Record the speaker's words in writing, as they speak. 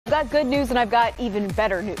I've got good news and I've got even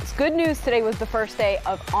better news. Good news, today was the first day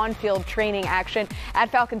of on-field training action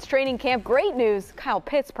at Falcons training camp. Great news, Kyle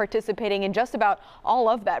Pitts participating in just about all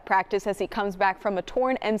of that practice as he comes back from a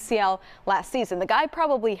torn MCL last season. The guy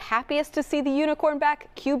probably happiest to see the unicorn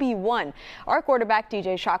back, QB1. Our quarterback,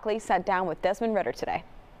 DJ Shockley, sat down with Desmond Ridder today.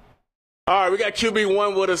 All right, we got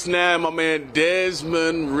QB1 with us now, my man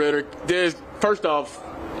Desmond Ridder. First off,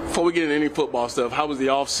 before we get into any football stuff, how was the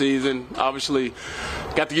offseason? Obviously,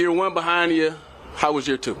 got the year one behind you. How was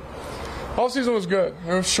year two? Offseason was good.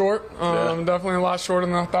 It was short, definitely a lot shorter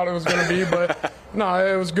than I thought it was going to be, but no,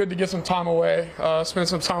 it was good to get some time away, spend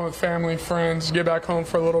some time with family, friends, get back home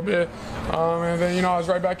for a little bit, and then, I was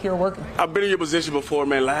right back here working. I've been in your position before,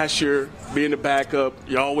 man. Last year, being the backup,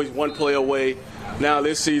 you're always one play away. Now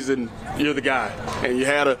this season, you're the guy, and you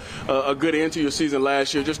had a good end to your season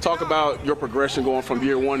last year. Just talk about your progression going from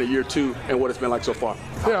year one to year two and what it's been like so far.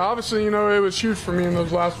 Yeah, obviously, it was huge for me in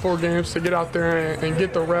those last 4 games to get out there and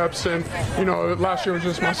get the reps. And, last year was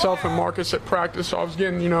just myself and Marcus at practice, so I was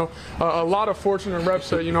getting, a lot of fortunate reps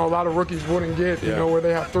that, a lot of rookies wouldn't get, where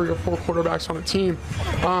they have 3 or 4 quarterbacks on a team.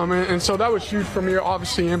 And so that was huge for me,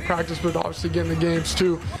 obviously in practice, but obviously getting the games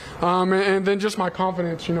too. And then just my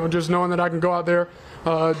confidence, just knowing that I can go out there,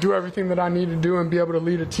 do everything that I need to do and be able to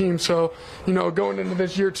lead a team. So, going into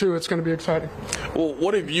this year too, it's going to be exciting. Well,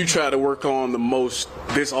 what have you tried to work on the most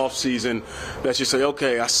this offseason that you say,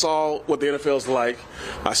 okay, I saw what the NFL's like,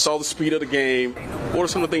 I saw the speed of the game. What are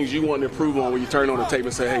some of the things you want to improve on when you turn on the tape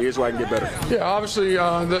and say, hey, here's where I can get better? Yeah, obviously,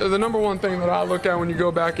 the number one thing that I look at when you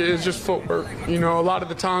go back is just footwork. A lot of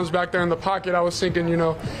the times back there in the pocket, I was thinking,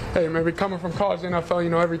 hey, maybe coming from college to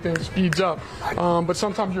NFL, everything speeds up. But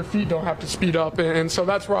sometimes your feet don't have to speed up. And so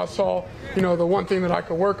that's where I saw, the one thing that I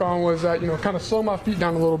could work on was that, kind of slow my feet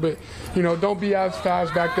down a little bit. Don't be as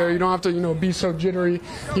fast back there. You don't have to, be so jittery.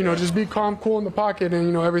 Just be calm, cool in the pocket,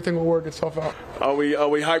 and, everything will work itself out. Are we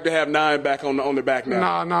hyped to have 9 back on the back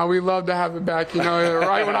now? Nah, we love to have it back.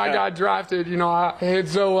 Right when I got drafted, I hit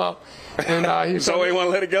Zoe up. And he said, so he want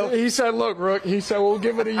to let it go? He said, look, Rook, we'll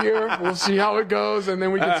give it a year. We'll see how it goes, and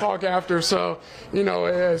then we can talk after. So,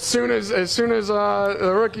 as soon as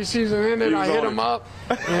the rookie season ended, I hit him up.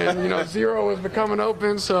 And, 0 was becoming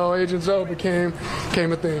open, so Agent Zoe became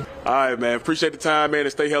a thing. All right, man. Appreciate the time, man,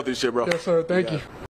 and stay healthy and shit, bro. Yes, sir. Thank you.